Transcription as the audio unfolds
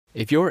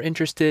If you're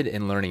interested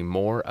in learning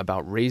more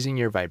about raising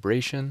your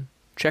vibration,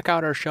 check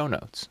out our show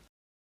notes.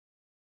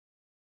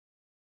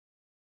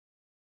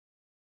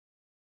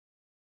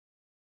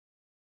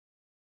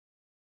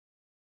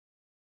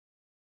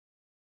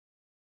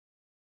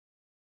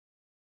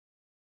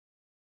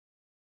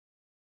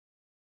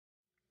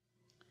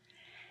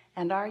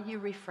 And are you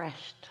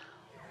refreshed?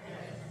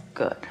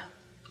 Good.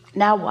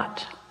 Now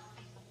what?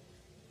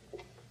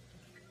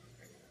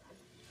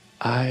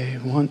 I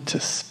want to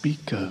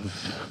speak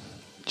of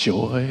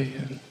joy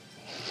and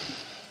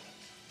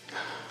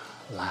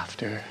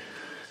laughter,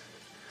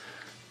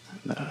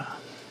 and the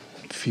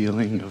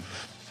feeling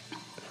of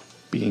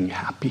being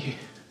happy.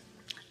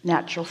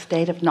 Natural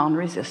state of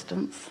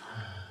non-resistance.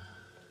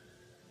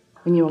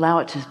 When you allow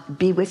it to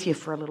be with you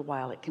for a little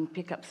while, it can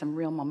pick up some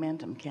real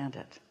momentum, can't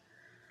it?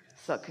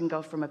 So it can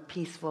go from a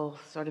peaceful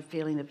sort of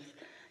feeling of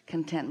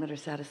contentment or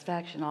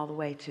satisfaction all the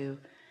way to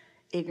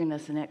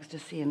eagerness and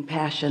ecstasy and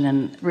passion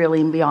and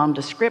really beyond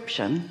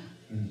description.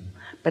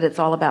 But it's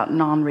all about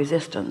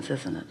non-resistance,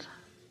 isn't it?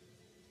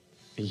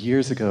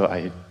 Years ago,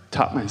 I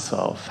taught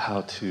myself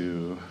how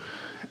to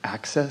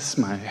access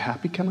my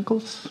happy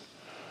chemicals.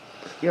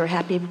 Your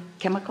happy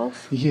chemicals?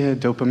 Yeah,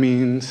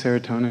 dopamine,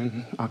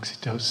 serotonin,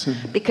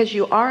 oxytocin. Because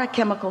you are a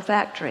chemical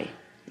factory.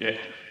 Yeah.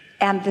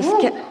 And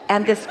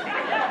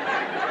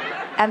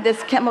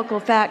this chemical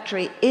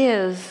factory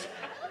is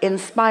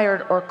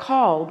inspired or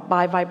called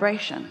by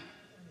vibration.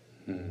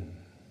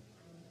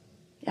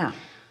 Yeah.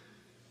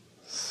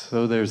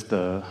 So there's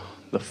the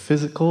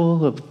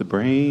physical of the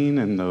brain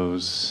and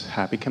those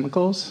happy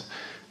chemicals,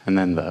 and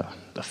then the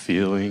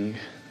feeling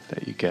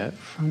that you get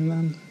from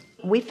them.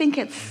 We think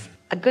it's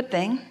a good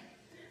thing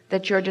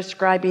that you're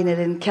describing it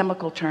in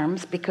chemical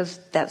terms, because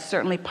that's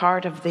certainly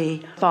part of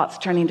the thoughts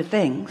turning to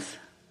things.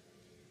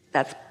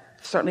 That's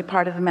certainly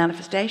part of the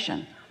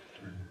manifestation.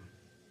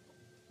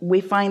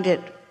 We find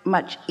it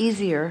much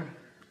easier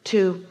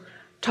to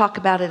talk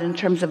about it in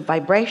terms of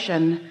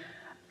vibration,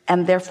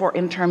 and therefore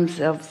in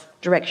terms of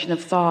direction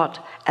of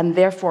thought, and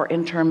therefore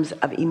in terms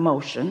of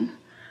emotion.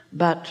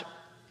 But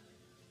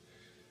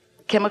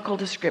chemical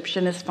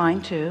description is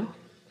fine too.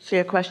 So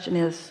your question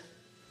is?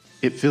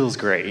 It feels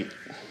great,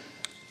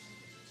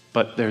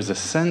 but there's a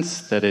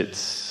sense that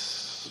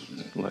it's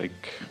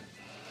like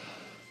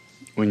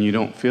when you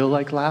don't feel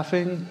like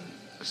laughing,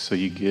 so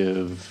you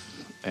give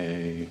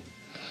an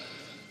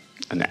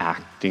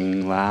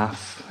acting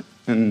laugh,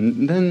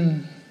 and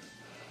then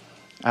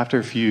after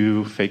a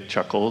few fake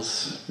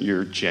chuckles,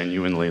 you're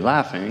genuinely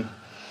laughing.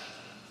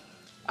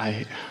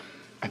 I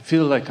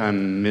feel like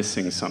I'm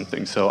missing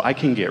something, so I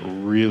can get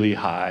really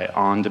high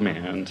on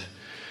demand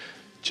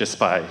just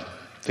by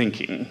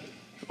thinking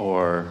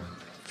or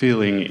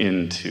feeling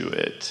into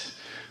it,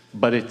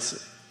 but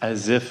it's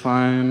as if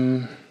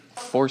I'm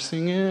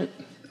forcing it.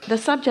 The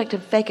subject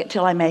of fake it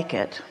till I make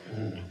it.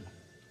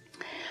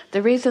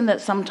 The reason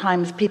that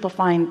sometimes people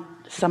find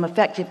some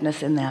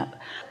effectiveness in that,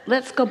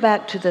 let's go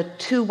back to the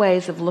two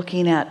ways of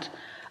looking at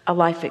a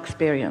life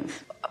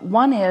experience.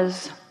 One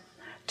is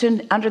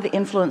under the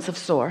influence of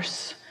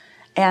source,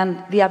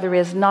 and the other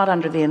is not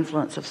under the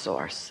influence of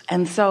source.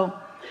 And so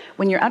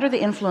when you're under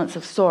the influence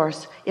of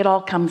source, it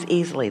all comes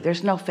easily.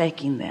 There's no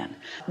faking then.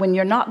 When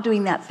you're not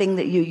doing that thing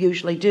that you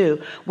usually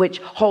do, which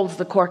holds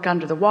the cork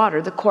under the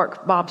water, the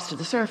cork bobs to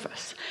the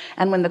surface.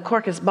 And when the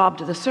cork is bobbed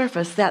to the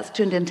surface, that's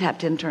tuned in,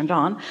 tapped in, turned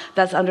on.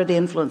 That's under the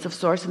influence of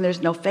source, and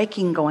there's no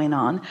faking going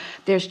on.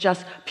 There's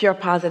just pure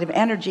positive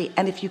energy.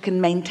 And if you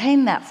can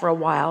maintain that for a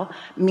while,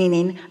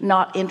 meaning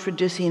not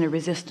introducing a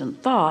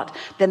resistant thought,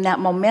 then that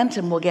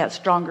momentum will get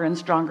stronger and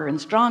stronger and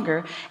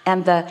stronger,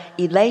 and the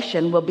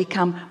elation will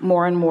become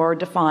more and more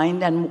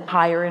defined and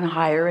higher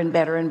and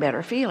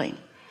better feeling.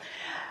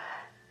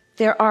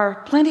 There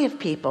are plenty of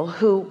people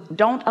who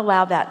don't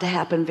allow that to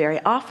happen very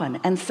often,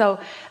 and so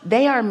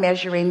they are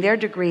measuring their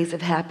degrees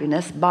of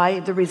happiness by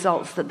the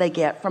results that they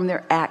get from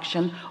their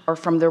action or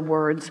from their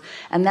words.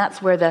 And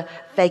that's where the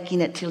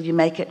faking it till you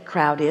make it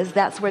crowd is.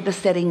 That's where the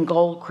setting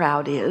goal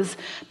crowd is.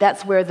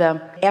 That's where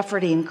the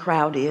efforting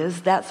crowd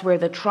is. That's where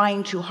the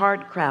trying too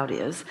hard crowd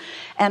is.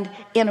 And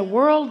in a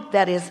world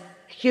that is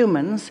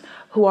humans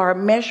who are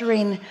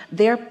measuring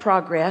their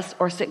progress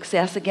or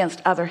success against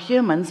other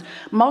humans,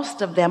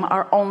 most of them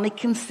are only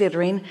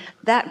considering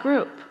that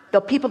group.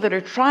 The people that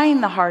are trying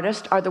the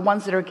hardest are the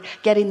ones that are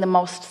getting the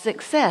most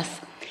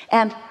success.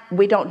 And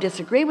we don't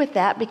disagree with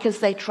that, because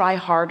they try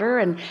harder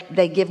and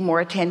they give more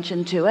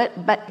attention to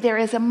it. But there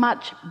is a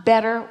much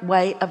better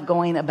way of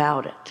going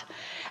about it.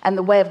 And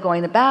the way of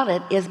going about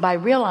it is by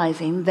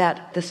realizing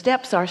that the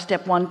steps are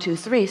step 1, 2,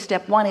 3.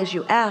 Step 1 is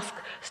you ask.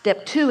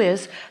 Step 2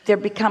 is there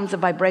becomes a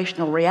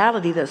vibrational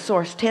reality that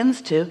source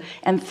tends to.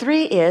 And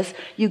 3 is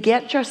you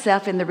get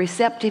yourself in the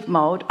receptive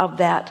mode of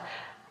that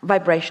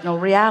vibrational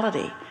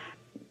reality.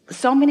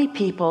 So many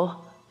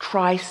people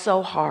try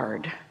so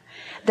hard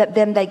that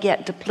then they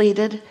get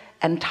depleted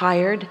and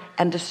tired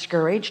and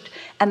discouraged,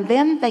 and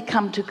then they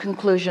come to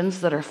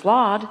conclusions that are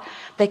flawed.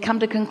 They come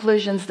to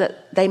conclusions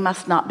that they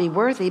must not be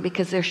worthy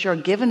because they're sure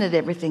giving it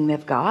everything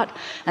they've got,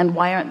 and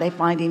why aren't they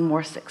finding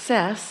more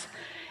success?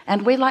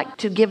 And we like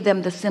to give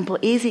them the simple,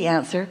 easy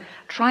answer: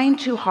 trying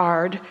too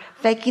hard,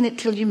 faking it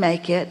till you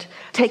make it,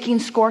 taking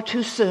score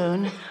too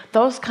soon.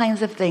 Those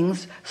kinds of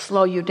things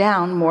slow you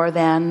down more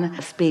than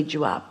speed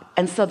you up.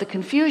 And so the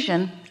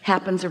confusion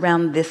happens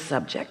around this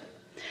subject.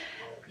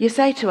 You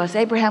say to us,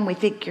 Abraham, we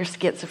think you're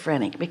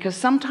schizophrenic, because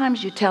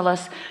sometimes you tell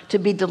us to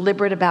be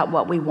deliberate about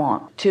what we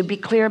want, to be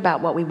clear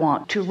about what we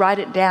want, to write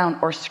it down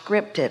or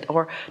script it,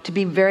 or to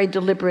be very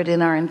deliberate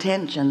in our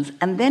intentions.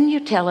 And then you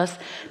tell us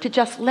to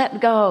just let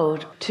go,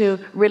 to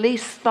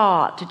release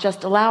thought, to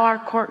just allow our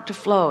cork to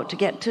flow, to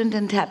get tuned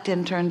in, tapped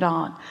in, turned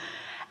on.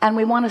 And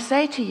we want to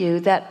say to you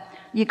that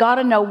you got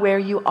to know where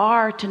you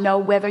are to know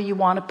whether you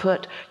want to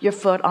put your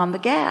foot on the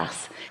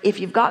gas. If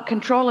you've got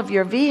control of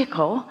your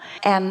vehicle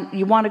and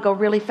you want to go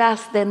really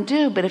fast, then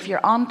do. But if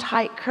you're on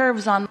tight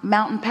curves on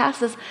mountain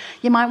passes,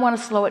 you might want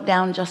to slow it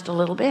down just a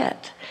little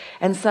bit.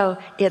 And so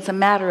it's a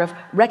matter of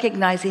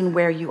recognizing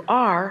where you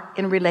are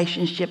in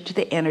relationship to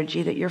the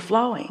energy that you're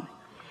flowing.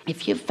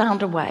 If you've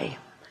found a way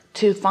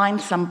to find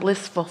some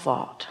blissful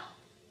thought,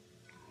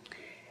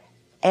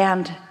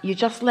 and you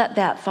just let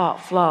that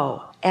thought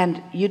flow,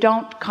 and you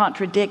don't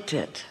contradict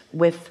it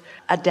with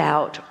a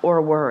doubt or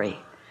a worry,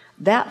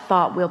 that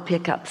thought will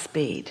pick up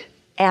speed,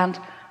 and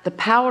the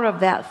power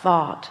of that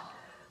thought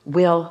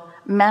will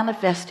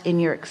manifest in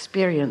your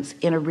experience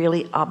in a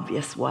really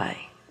obvious way.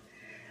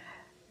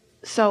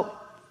 So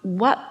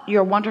what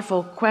your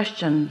wonderful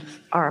questions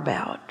are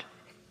about: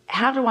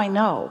 how do I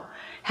know?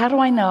 How do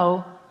I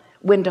know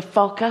when to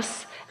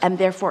focus and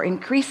therefore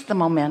increase the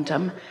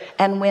momentum,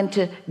 and when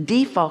to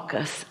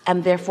defocus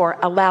and therefore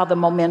allow the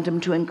momentum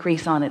to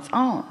increase on its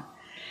own?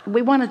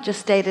 We want to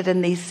just state it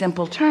in these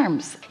simple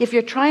terms. If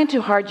you're trying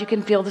too hard, you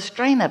can feel the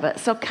strain of it,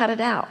 so cut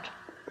it out.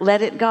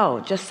 Let it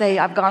go. Just say,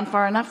 I've gone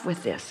far enough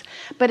with this.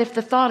 But if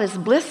the thought is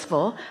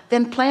blissful,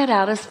 then play it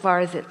out as far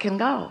as it can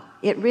go.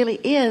 It really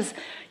is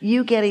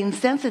you getting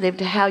sensitive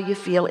to how you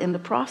feel in the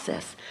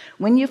process.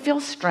 When you feel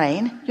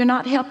strain, you're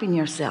not helping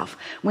yourself.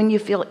 When you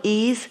feel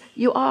ease,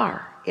 you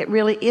are. It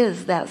really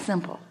is that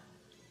simple.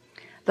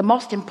 The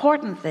most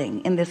important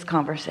thing in this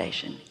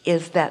conversation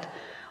is that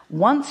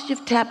once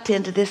you've tapped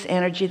into this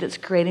energy that's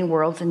creating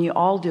worlds, and you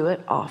all do it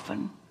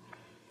often,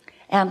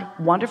 and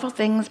wonderful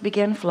things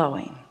begin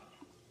flowing,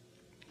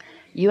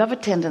 you have a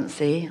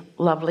tendency,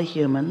 lovely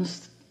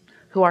humans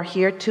who are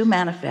here to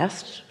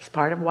manifest, it's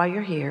part of why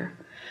you're here.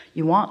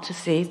 You want to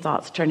see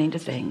thoughts turning to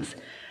things.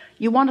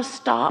 You want to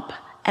stop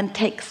and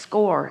take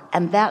score,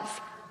 and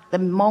that's the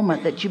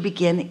moment that you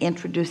begin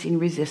introducing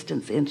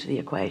resistance into the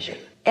equation.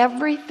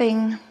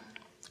 Everything,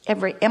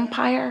 every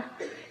empire,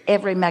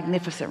 every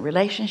magnificent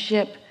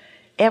relationship,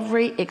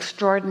 every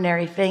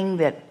extraordinary thing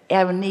that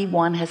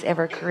anyone has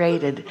ever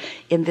created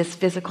in this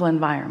physical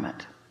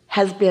environment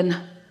has been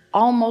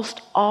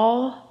almost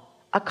all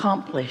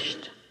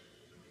accomplished,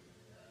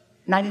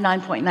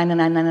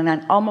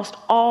 99.99999, almost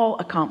all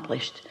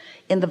accomplished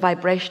in the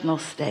vibrational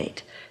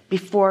state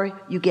before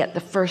you get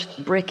the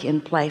first brick in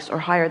place or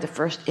hire the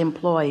first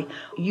employee.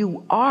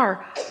 You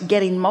are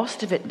getting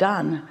most of it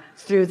done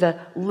through the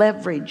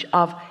leverage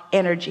of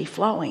energy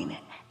flowing.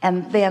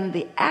 And then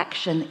the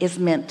action is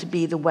meant to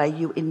be the way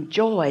you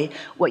enjoy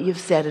what you've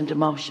set into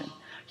motion.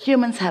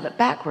 Humans have it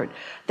backward.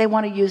 They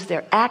want to use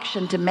their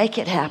action to make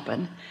it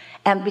happen.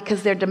 And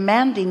because they're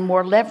demanding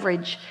more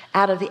leverage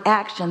out of the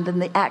action than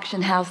the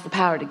action has the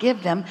power to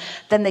give them,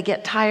 then they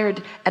get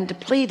tired and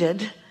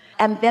depleted.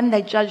 And then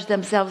they judge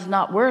themselves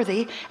not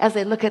worthy as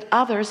they look at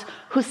others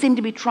who seem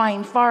to be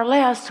trying far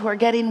less, who are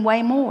getting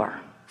way more.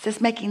 Is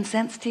this making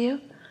sense to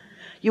you?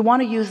 You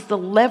want to use the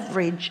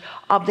leverage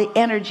of the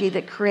energy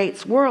that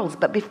creates worlds,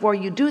 but before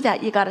you do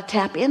that, you got to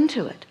tap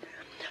into it.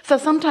 So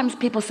sometimes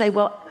people say,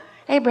 well,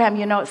 Abraham,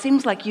 you know, it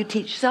seems like you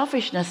teach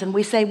selfishness. And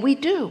we say, we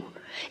do.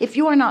 If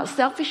you are not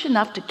selfish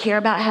enough to care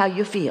about how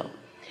you feel,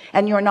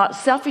 and you're not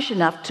selfish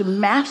enough to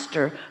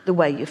master the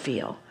way you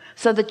feel,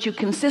 so that you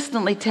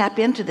consistently tap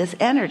into this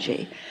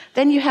energy,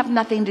 then you have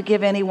nothing to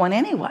give anyone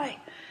anyway.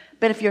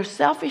 But if you're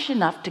selfish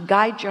enough to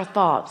guide your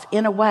thoughts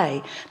in a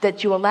way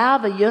that you allow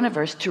the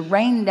universe to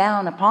rain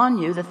down upon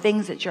you the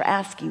things that you're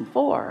asking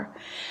for,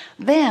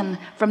 then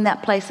from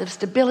that place of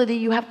stability,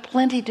 you have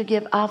plenty to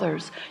give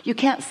others. You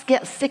can't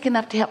get sick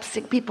enough to help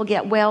sick people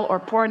get well, or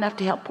poor enough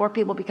to help poor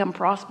people become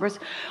prosperous,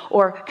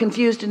 or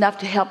confused enough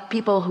to help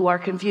people who are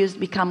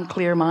confused become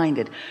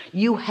clear-minded.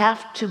 You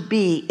have to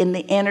be in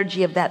the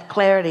energy of that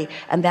clarity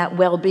and that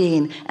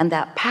well-being and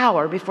that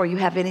power before you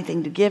have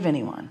anything to give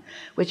anyone,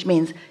 which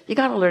means you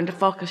got to learn to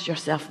focus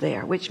yourself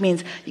there, which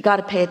means you got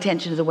to pay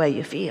attention to the way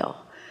you feel,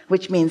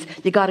 which means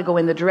you got to go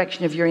in the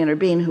direction of your inner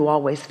being who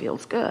always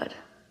feels good.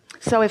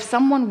 So if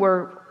someone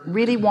were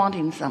really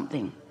wanting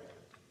something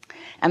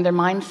and their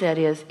mindset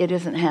is, it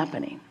isn't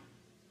happening,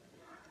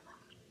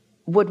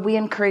 would we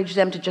encourage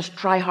them to just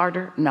try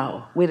harder?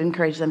 No. We'd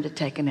encourage them to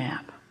take a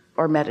nap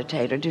or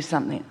meditate or do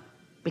something.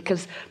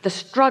 because the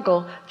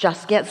struggle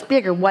just gets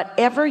bigger.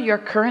 Whatever your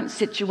current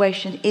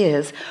situation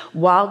is,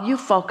 while you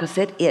focus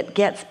it, it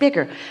gets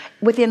bigger.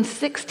 Within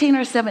 16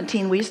 or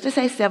 17, we used to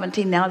say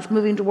 17, now it's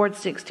moving towards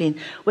 16.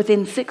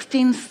 Within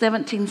 16,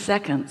 17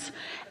 seconds,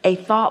 a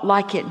thought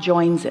like it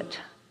joins it.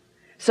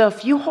 So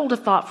if you hold a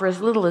thought for as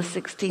little as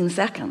 16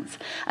 seconds,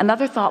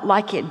 another thought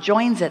like it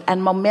joins it,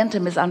 and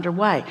momentum is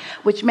underway,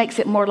 which makes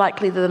it more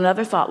likely that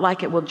another thought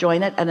like it will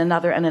join it, and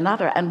another and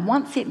another. And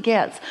once it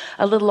gets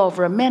a little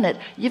over a minute,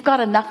 you've got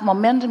enough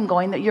momentum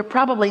going that you're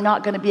probably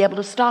not going to be able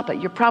to stop it.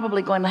 You're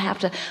probably going to have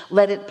to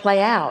let it play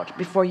out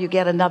before you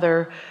get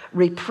another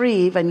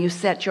reprieve and you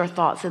set your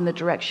thoughts in the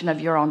direction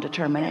of your own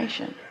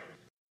determination.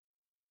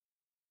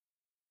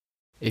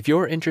 If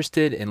you're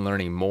interested in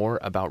learning more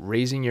about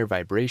raising your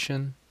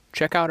vibration,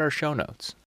 check out our show notes.